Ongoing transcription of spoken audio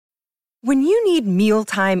When you need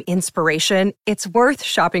mealtime inspiration, it's worth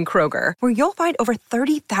shopping Kroger, where you'll find over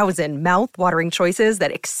 30,000 mouth-watering choices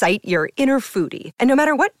that excite your inner foodie. And no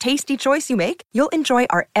matter what tasty choice you make, you'll enjoy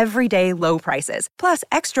our everyday low prices, plus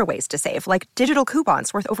extra ways to save, like digital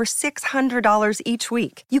coupons worth over $600 each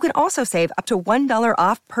week. You can also save up to $1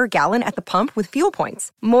 off per gallon at the pump with fuel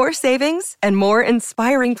points. More savings and more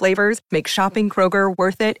inspiring flavors make shopping Kroger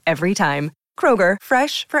worth it every time. Kroger,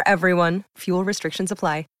 fresh for everyone. Fuel restrictions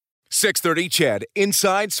apply. 630 CHED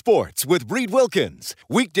Inside Sports with Reed Wilkins.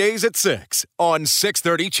 Weekdays at 6 on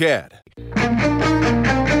 630 CHED.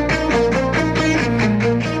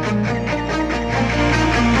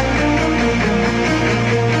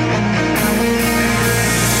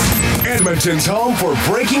 Edmonton's home for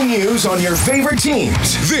breaking news on your favorite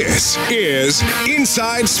teams. This is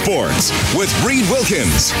Inside Sports with Reed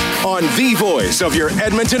Wilkins on the voice of your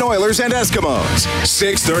Edmonton Oilers and Eskimos.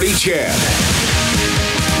 630 CHED.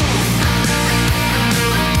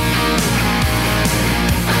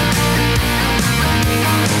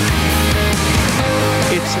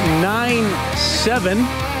 It's 9-7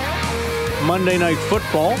 Monday Night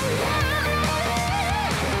Football.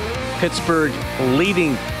 Pittsburgh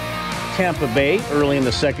leading Tampa Bay early in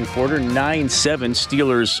the second quarter, 9-7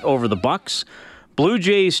 Steelers over the Bucks. Blue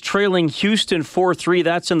Jays trailing Houston 4-3.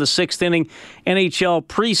 That's in the sixth inning. NHL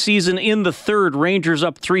preseason in the third. Rangers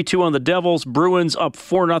up 3-2 on the Devils. Bruins up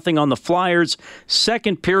 4-0 on the Flyers.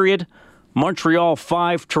 Second period, Montreal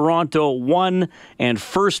 5, Toronto 1, and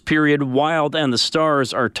first period, Wild and the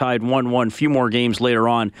Stars are tied 1-1. Few more games later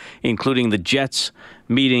on, including the Jets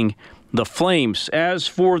meeting the Flames. As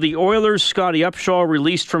for the Oilers, Scotty Upshaw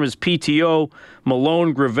released from his PTO.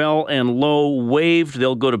 Malone, Gravel, and Lowe waived.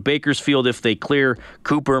 They'll go to Bakersfield if they clear.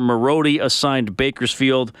 Cooper Marody assigned to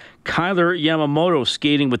Bakersfield. Kyler Yamamoto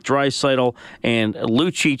skating with Draisaitl and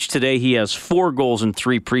Lucic today. He has 4 goals in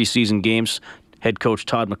 3 preseason games. Head coach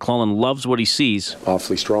Todd McClellan loves what he sees.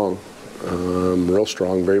 Awfully strong, real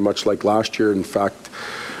strong, very much like last year. In fact,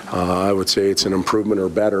 I would say it's an improvement or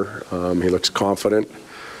better. He looks confident.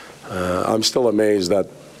 I'm still amazed that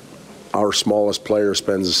our smallest player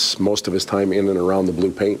spends most of his time in and around the blue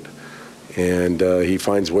paint, and he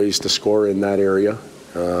finds ways to score in that area.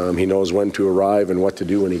 He knows when to arrive and what to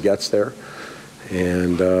do when he gets there,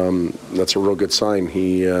 and that's a real good sign.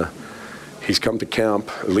 He's come to camp,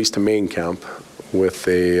 at least to main camp, with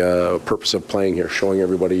a purpose of playing here, showing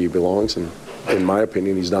everybody he belongs, and in my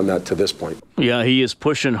opinion, he's done that to this point. Yeah, he is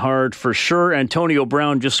pushing hard for sure. Antonio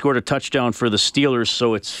Brown just scored a touchdown for the Steelers,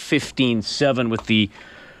 so it's 15-7 with the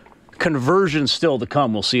conversion still to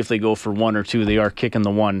come. We'll see if they go for 1 or 2. They are kicking the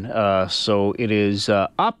 1. So it is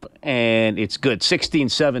up, and it's good. 16-7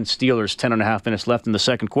 Steelers, 10.5 minutes left in the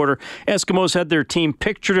second quarter. Eskimos had their team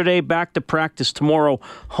picture today, back to practice tomorrow.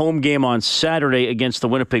 Home game on Saturday against the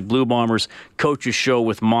Winnipeg Blue Bombers. Coaches show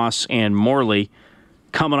with Moss and Morley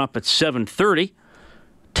coming up at 7:30.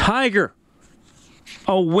 Tiger,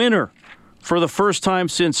 a winner for the first time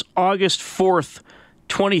since August 4th,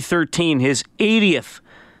 2013, his 80th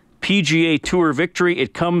PGA Tour victory.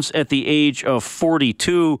 It comes at the age of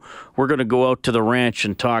 42. We're going to go out to the ranch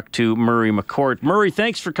and talk to Murray McCourt. Murray,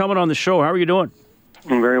 thanks for coming on the show. How are you doing?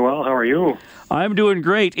 I'm very well. How are you? I'm doing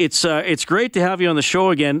great. It's great to have you on the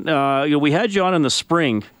show again. We had you on in the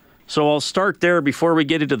spring, so I'll start there before we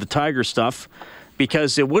get into the Tiger stuff,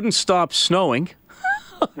 because it wouldn't stop snowing.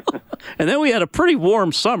 And then we had a pretty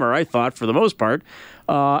warm summer, I thought, for the most part.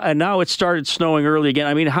 And now it started snowing early again.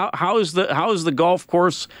 I mean, how is the golf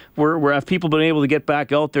course? Where have people been able to get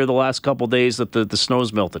back out there the last couple of days that the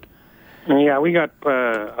snow's melted? Yeah, we got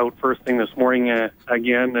out first thing this morning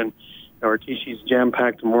again, and our tee sheet's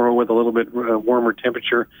jam-packed tomorrow with a little bit warmer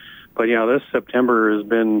temperature. But yeah, this September has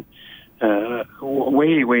been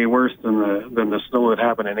way worse than the snow that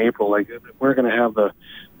happened in April. Like, we're going to have the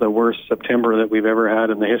worst September that we've ever had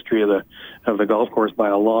in the history of the golf course by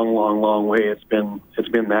a long way. It's been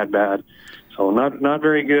that bad. So not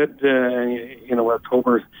very good.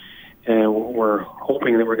 October. We're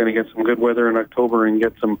hoping that we're going to get some good weather in October and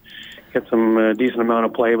get some decent amount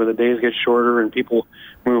of play, but the days get shorter and people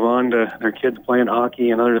move on to their kids playing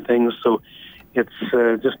hockey and other things. So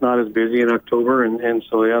it's just not as busy in October, and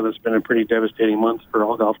so yeah, that's been a pretty devastating month for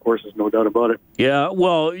all golf courses, no doubt about it. Yeah,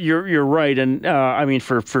 well, you're right, and I mean,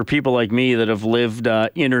 for people like me that have lived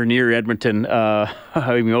in or near Edmonton,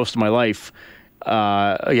 most of my life.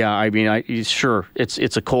 Sure,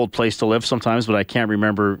 it's a cold place to live sometimes, but I can't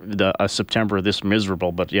remember a September this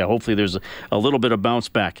miserable. But yeah, hopefully there's a little bit of bounce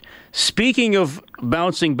back. Speaking of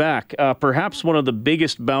bouncing back, perhaps one of the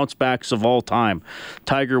biggest bounce backs of all time,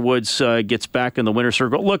 Tiger Woods gets back in the winner's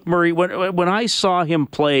circle. Look, Murray, when I saw him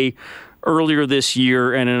play earlier this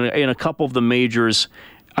year and in a couple of the majors,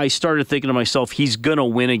 I started thinking to myself, he's going to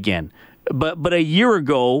win again. But a year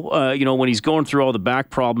ago, when he's going through all the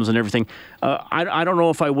back problems and everything, I don't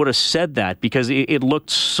know if I would have said that because it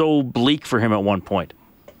looked so bleak for him at one point.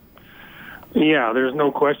 Yeah, there's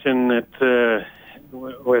no question that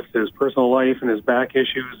with his personal life and his back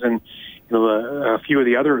issues and a few of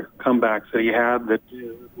the other comebacks that he had, that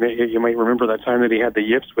you might remember that time that he had the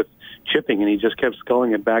yips with chipping and he just kept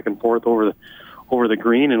sculling it back and forth over the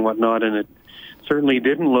green and whatnot, and it certainly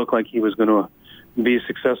didn't look like he was going to be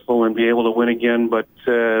successful and be able to win again. But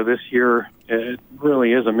this year, it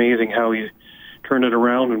really is amazing how he turned it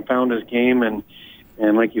around and found his game. And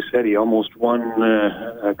like you said, he almost won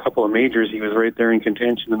a couple of majors. He was right there in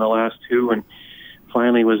contention in the last two, and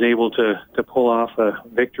finally was able to pull off a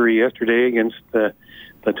victory yesterday against the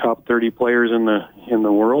top 30 players in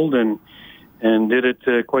the world, and did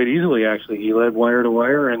it quite easily. Actually, he led wire to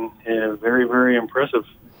wire, and very, very impressive.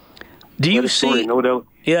 Do you see? Story, no doubt.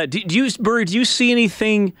 Yeah. Do you see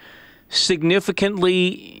anything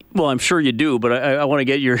significantly? Well, I'm sure you do, but I want to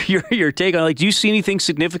get your take on it. Like, do you see anything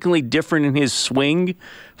significantly different in his swing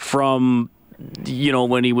from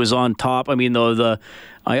when he was on top? I mean,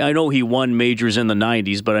 I know he won majors in the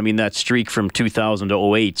 90s, but I mean that streak from 2000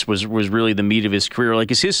 to 08 was really the meat of his career.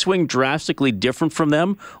 Like, is his swing drastically different from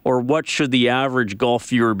them, or what should the average golf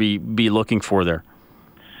viewer be looking for there?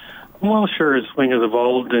 Well, sure, his swing has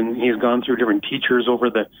evolved, and he's gone through different teachers over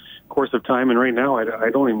the course of time. And right now, I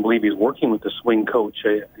don't even believe he's working with the swing coach.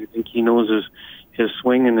 I think he knows his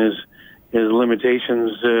swing and his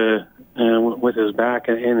limitations with his back,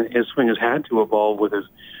 and his swing has had to evolve with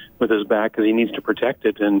his back because he needs to protect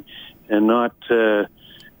it and not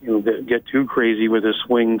get too crazy with his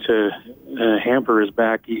swing to hamper his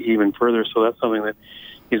back even further. So that's something that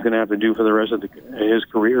he's going to have to do for the rest of his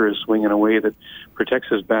career, is swing in a way that protects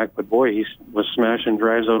his back. But boy, he was smashing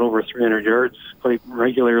drives out over 300 yards quite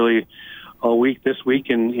regularly all week this week,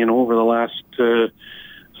 and over the last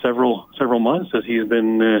several months as he's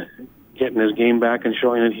been getting his game back and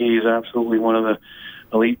showing that he's absolutely one of the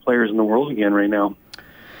elite players in the world again right now.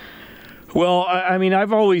 Well, I mean,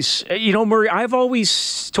 I've always, Murray, I've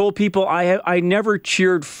always told people I never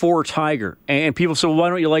cheered for Tiger. And people say, well, why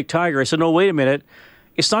don't you like Tiger? I said, no, wait a minute.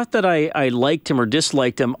 It's not that I liked him or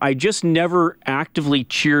disliked him. I just never actively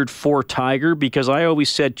cheered for Tiger because I always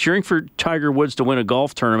said cheering for Tiger Woods to win a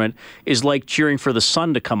golf tournament is like cheering for the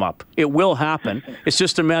sun to come up. It will happen. It's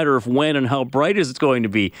just a matter of when and how bright is it going to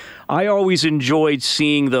be. I always enjoyed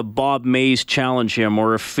seeing the Bob Mays challenge him,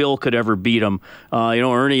 or if Phil could ever beat him.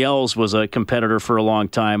 Ernie Els was a competitor for a long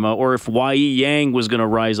time, or if Y.E. Yang was going to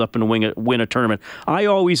rise up and win a tournament. I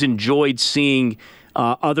always enjoyed seeing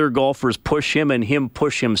other golfers push him and him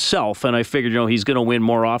push himself, and I figured he's going to win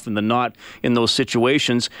more often than not in those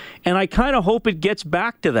situations, and I kind of hope it gets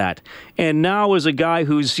back to that. And now, as a guy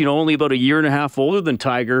who's only about a year and a half older than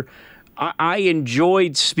Tiger, I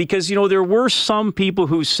enjoyed, because there were some people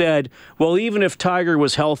who said, well, even if Tiger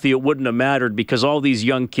was healthy, it wouldn't have mattered because all these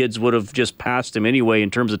young kids would have just passed him anyway in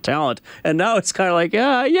terms of talent. And now it's kind of like,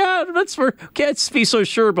 can't be so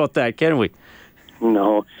sure about that, can we?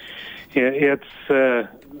 No. It's.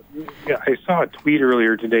 I saw a tweet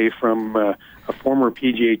earlier today from a former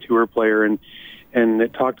PGA Tour player, and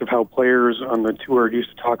it talked of how players on the tour used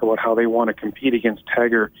to talk about how they want to compete against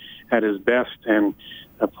Tiger at his best, and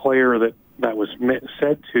a player that was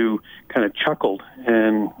said to kind of chuckled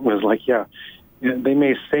and was like, yeah, they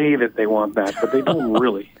may say that they want that, but they don't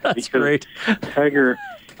really. That's great. Tiger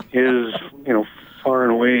is, far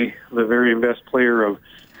and away the very best player of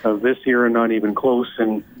this year, and not even close.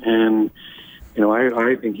 And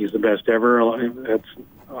I think he's the best ever. That's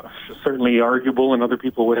certainly arguable, and other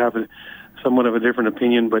people would have somewhat of a different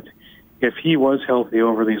opinion. But if he was healthy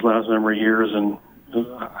over these last number of years, and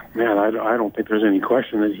I don't think there's any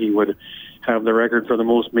question that he would have the record for the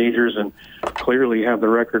most majors and clearly have the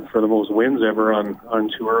record for the most wins ever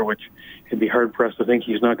on tour, which it'd be hard pressed to think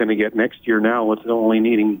he's not going to get next year now, with only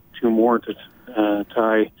needing two more to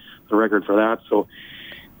tie the record for that. So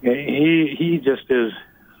he just is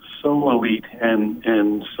so elite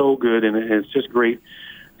and so good, and it's just great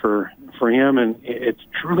for him, and it's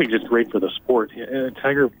truly just great for the sport.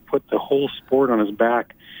 Tiger put the whole sport on his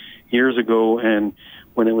back years ago, and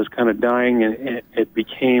when it was kind of dying, it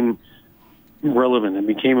became relevant and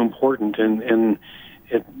became important, and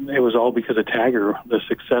it was all because of Tiger, the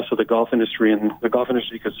success of the golf industry, and the golf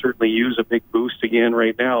industry could certainly use a big boost again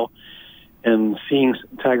right now. And seeing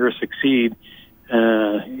Tiger succeed,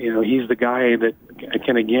 he's the guy that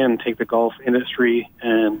can again take the golf industry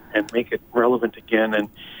and make it relevant again,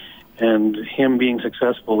 and him being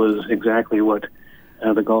successful is exactly what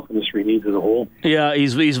the golf industry needs as a whole. Yeah,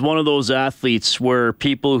 he's one of those athletes where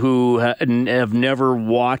people who have never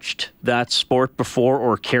watched that sport before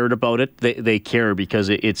or cared about it, they care because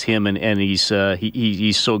it's him, and he's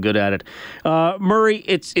so good at it. Murray,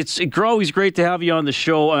 it's always great to have you on the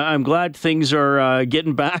show. I'm glad things are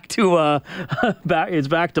getting back to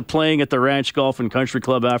back to playing at the Ranch Golf and Country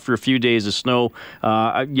Club after a few days of snow.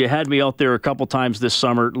 You had me out there a couple times this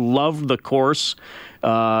summer. Loved the course.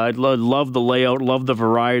 I love the layout, love the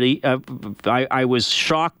variety. I was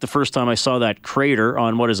shocked the first time I saw that crater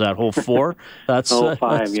on, what is that, hole 4? That's hole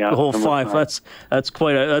 5, yeah. Hole 5. That's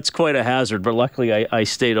quite a hazard, but luckily I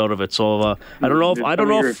stayed out of it. So I don't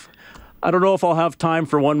know if I'll have time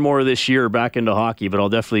for one more this year back into hockey, but I'll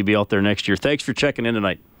definitely be out there next year. Thanks for checking in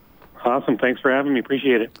tonight. Awesome. Thanks for having me.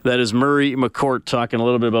 Appreciate it. That is Murray McCourt talking a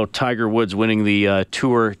little bit about Tiger Woods winning the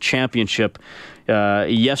Tour Championship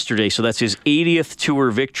yesterday. So that's his 80th Tour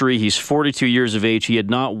victory. He's 42 years of age. He had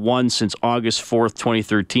not won since August 4th,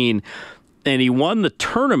 2013. And he won the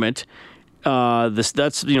tournament.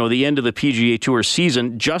 That's the end of the PGA Tour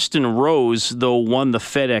season. Justin Rose, though, won the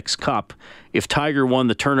FedEx Cup. If Tiger won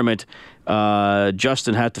the tournament,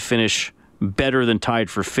 Justin had to finish better than tied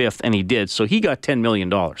for 5th, and he did. So he got $10 million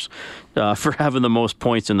for having the most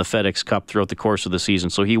points in the FedEx Cup throughout the course of the season.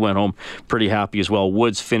 So he went home pretty happy as well.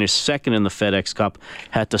 Woods finished second in the FedEx Cup,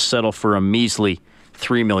 had to settle for a measly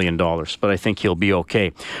 $3 million, but I think he'll be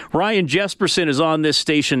okay. Ryan Jesperson is on this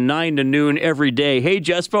station 9 to noon every day. Hey,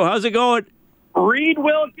 Jespo, how's it going? Reed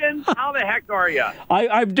Wilkins, how the heck are you?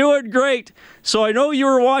 I'm doing great. So I know you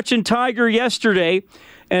were watching Tiger yesterday,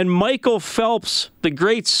 and Michael Phelps, the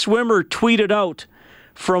great swimmer, tweeted out,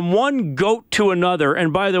 "From one goat to another,"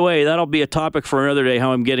 and by the way, that'll be a topic for another day,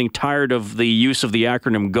 how I'm getting tired of the use of the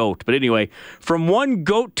acronym GOAT. But anyway, from one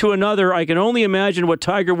goat to another, I can only imagine what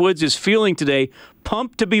Tiger Woods is feeling today.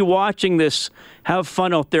 Pumped to be watching this. Have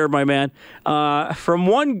fun out there, my man. From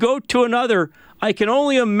one goat to another, I can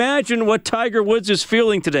only imagine what Tiger Woods is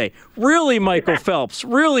feeling today. Really, Michael Phelps?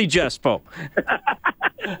 Really, Jespo?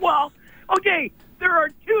 Well, okay, there are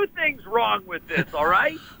two things wrong with this, all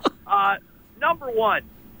right? Number one,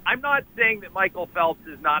 I'm not saying that Michael Phelps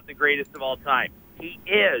is not the greatest of all time. He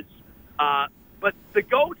is. But the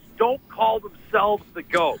GOATs don't call themselves the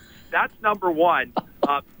GOATs. That's number one.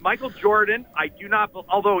 Michael Jordan, I do not,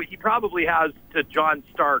 although he probably has to John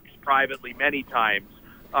Starks privately many times,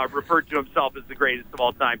 referred to himself as the greatest of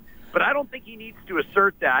all time. But I don't think he needs to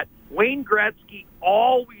assert that. Wayne Gretzky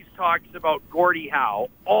always talks about Gordie Howe,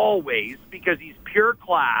 always, because he's pure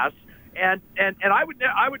class. And I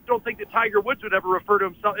don't think that Tiger Woods would ever refer to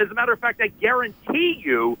himself. As a matter of fact, I guarantee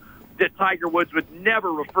you that Tiger Woods would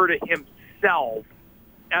never refer to himself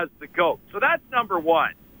as the GOAT. So that's number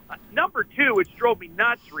one. Number two, which drove me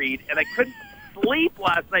nuts, Reed, and I couldn't sleep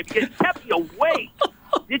last night because it kept me awake.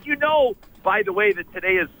 Did you know, by the way, that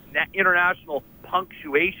today is International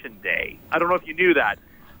Punctuation Day? I don't know if you knew that.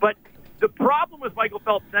 But the problem with Michael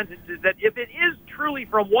Phelps' sentence is that if it is truly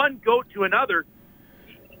from one GOAT to another,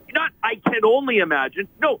 not I can only imagine.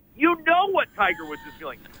 No, you know what Tiger Woods is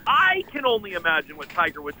feeling. I can only imagine what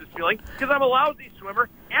Tiger Woods is feeling because I'm a lousy swimmer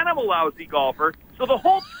and I'm a lousy golfer. So the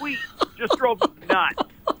whole tweet just drove me nuts.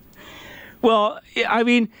 Well, I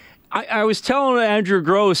mean, I was telling Andrew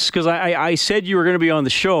Gross, because I said you were going to be on the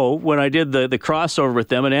show when I did the crossover with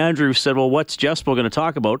them, and Andrew said, well, what's Jespo going to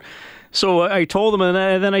talk about? So I told him,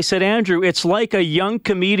 and then I said, Andrew, it's like a young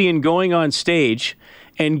comedian going on stage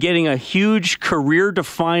and getting a huge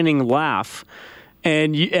career-defining laugh,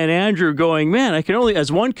 and Andrew going, man, I can only,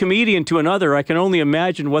 as one comedian to another, I can only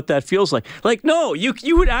imagine what that feels like. Like, no,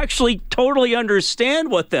 you would actually totally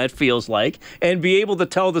understand what that feels like and be able to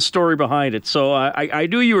tell the story behind it. So I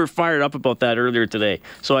knew you were fired up about that earlier today.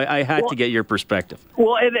 So I had to get your perspective.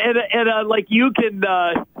 Well, and like you can,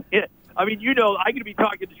 I mean, you know, I'm going to be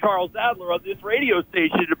talking to Charles Adler on this radio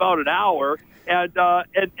station in about an hour, and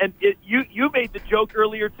you made the joke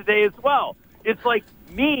earlier today as well. It's like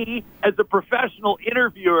me as a professional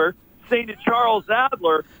interviewer saying to Charles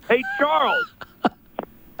Adler, hey, Charles,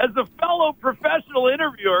 as a fellow professional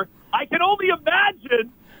interviewer, I can only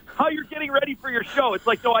imagine how you're getting ready for your show. It's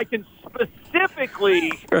like, no, I can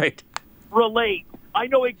specifically relate. I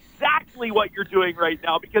know exactly what you're doing right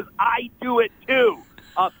now because I do it too.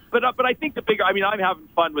 But I think the bigger, I mean, I'm having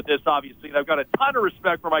fun with this, obviously, and I've got a ton of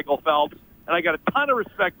respect for Michael Phelps, and I got a ton of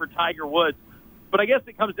respect for Tiger Woods. But I guess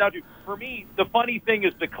it comes down to, for me, the funny thing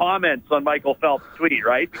is the comments on Michael Phelps' tweet,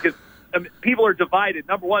 right? Because people are divided.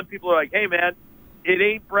 Number one, people are like, hey, man, it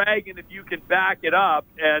ain't bragging if you can back it up,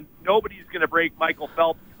 and nobody's going to break Michael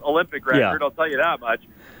Phelps' Olympic record, I'll tell you that much.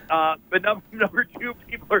 But number two,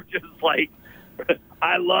 people are just like,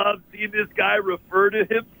 I love seeing this guy refer to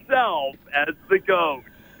himself as the GOAT,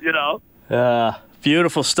 you know?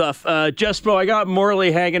 Beautiful stuff. Jespo, I got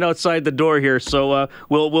Morley hanging outside the door here, so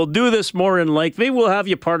we'll do this more in length. Maybe we'll have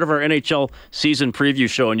you part of our NHL season preview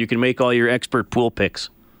show, and you can make all your expert pool picks.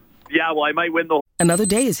 Yeah, well, I might win the whole... Another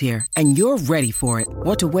day is here, and you're ready for it.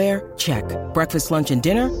 What to wear? Check. Breakfast, lunch, and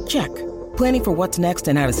dinner? Check. Planning for what's next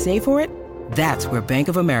and how to save for it? That's where Bank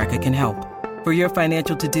of America can help. For your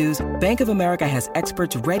financial to-dos, Bank of America has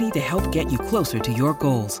experts ready to help get you closer to your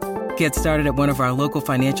goals. Get started at one of our local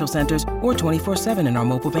financial centers or 24/7 in our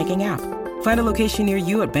mobile banking app. Find a location near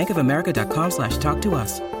you at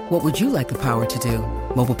bankofamerica.com/talktous. What would you like the power to do?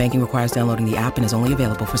 Mobile banking requires downloading the app and is only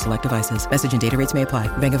available for select devices. Message and data rates may apply.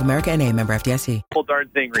 Bank of America NA, member FDIC. whole darn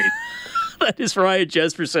thing, Reed. That is Ryan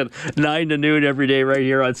Jesperson, 9 to noon every day right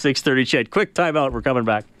here on 630 CHED. Quick timeout. We're coming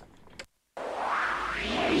back.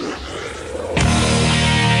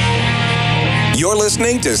 You're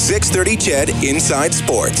listening to 630 CHED Inside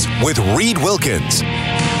Sports with Reed Wilkins.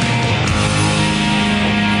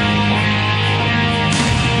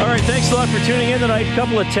 All right, thanks a lot for tuning in tonight. A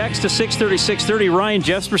couple of texts to 630. Ryan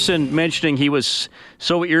Jesperson mentioning he was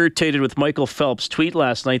so irritated with Michael Phelps' tweet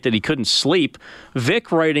last night that he couldn't sleep.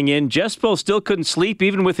 Vic writing in, Jespo still couldn't sleep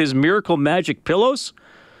even with his miracle magic pillows.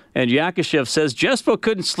 And Yakashev says, Jespo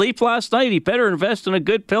couldn't sleep last night. He better invest in a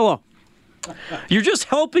good pillow. You're just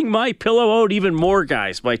helping my pillow out even more,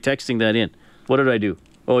 guys, by texting that in. What did I do?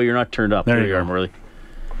 Oh, you're not turned up. There you are, Morley.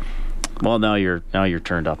 Well, now you're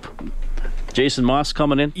turned up. Jason Moss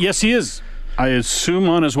coming in? Yes, he is. I assume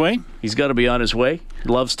on his way. He's got to be on his way.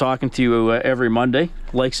 Loves talking to you every Monday.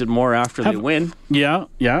 Likes it more after they win. Yeah.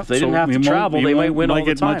 If they didn't have to travel, they might win all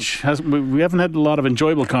the time. We haven't had a lot of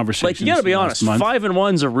enjoyable conversations. Like, you got to be honest,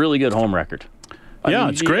 5-1's a really good home record.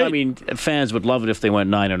 It's great. I mean, fans would love it if they went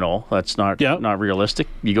 9-0. That's not realistic.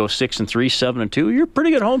 You go 6-3, 7-2. You're a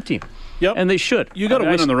pretty good home team. Yep. And they should. You got to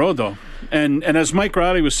win on the road, though. And as Mike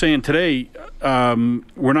Riley was saying today,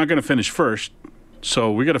 we're not going to finish first.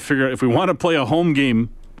 So we got to figure out if we want to play a home game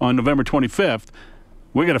on November 25th.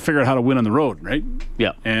 We got to figure out how to win on the road, right?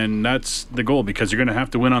 Yeah. And that's the goal because you're going to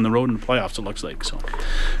have to win on the road in the playoffs. It looks like so.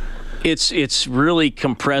 It's really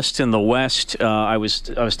compressed in the West. I was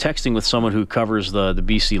texting with someone who covers the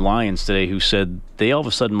BC Lions today who said they all of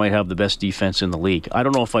a sudden might have the best defense in the league. I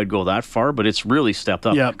don't know if I'd go that far, but it's really stepped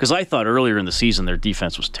up. Yeah. Because I thought earlier in the season their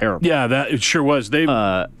defense was terrible. Yeah, it sure was. They've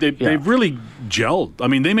really gelled. I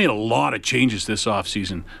mean, they made a lot of changes this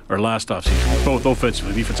offseason, or last offseason, both offensive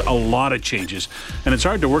and defense, a lot of changes. And it's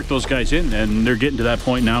hard to work those guys in, and they're getting to that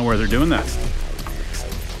point now where they're doing that.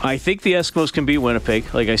 I think the Eskimos can beat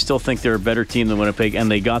Winnipeg. Like, I still think they're a better team than Winnipeg, and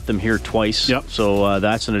they got them here twice. Yep. So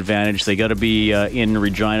that's an advantage. They got to be in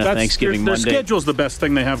Regina Thanksgiving Monday. Their schedule's the best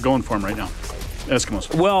thing they have going for them right now.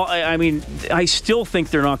 Eskimos. Well, I mean, I still think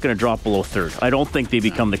they're not going to drop below third. I don't think they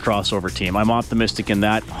become the crossover team. I'm optimistic in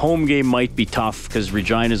that. Home game might be tough because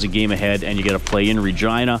Regina's a game ahead, and you got to play in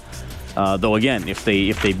Regina. Though, again, if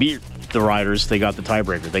they beat the Riders, they got the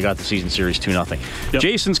tiebreaker. They got the season series 2-0. Yep.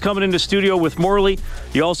 Jason's coming into studio with Morley.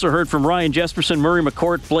 You also heard from Ryan Jesperson, Murray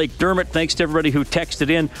McCourt, Blake Dermott. Thanks to everybody who texted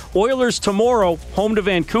in. Oilers tomorrow, home to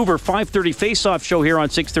Vancouver, 5:30 face-off show here on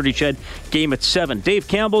 630 CHED. Game at 7. Dave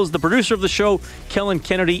Campbell is the producer of the show. Kellen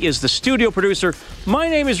Kennedy is the studio producer. My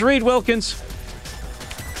name is Reed Wilkins.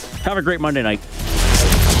 Have a great Monday night.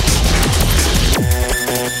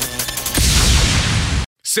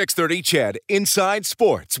 630 CHED Inside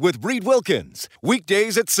Sports with Reed Wilkins.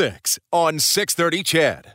 Weekdays at 6 on 630 CHED.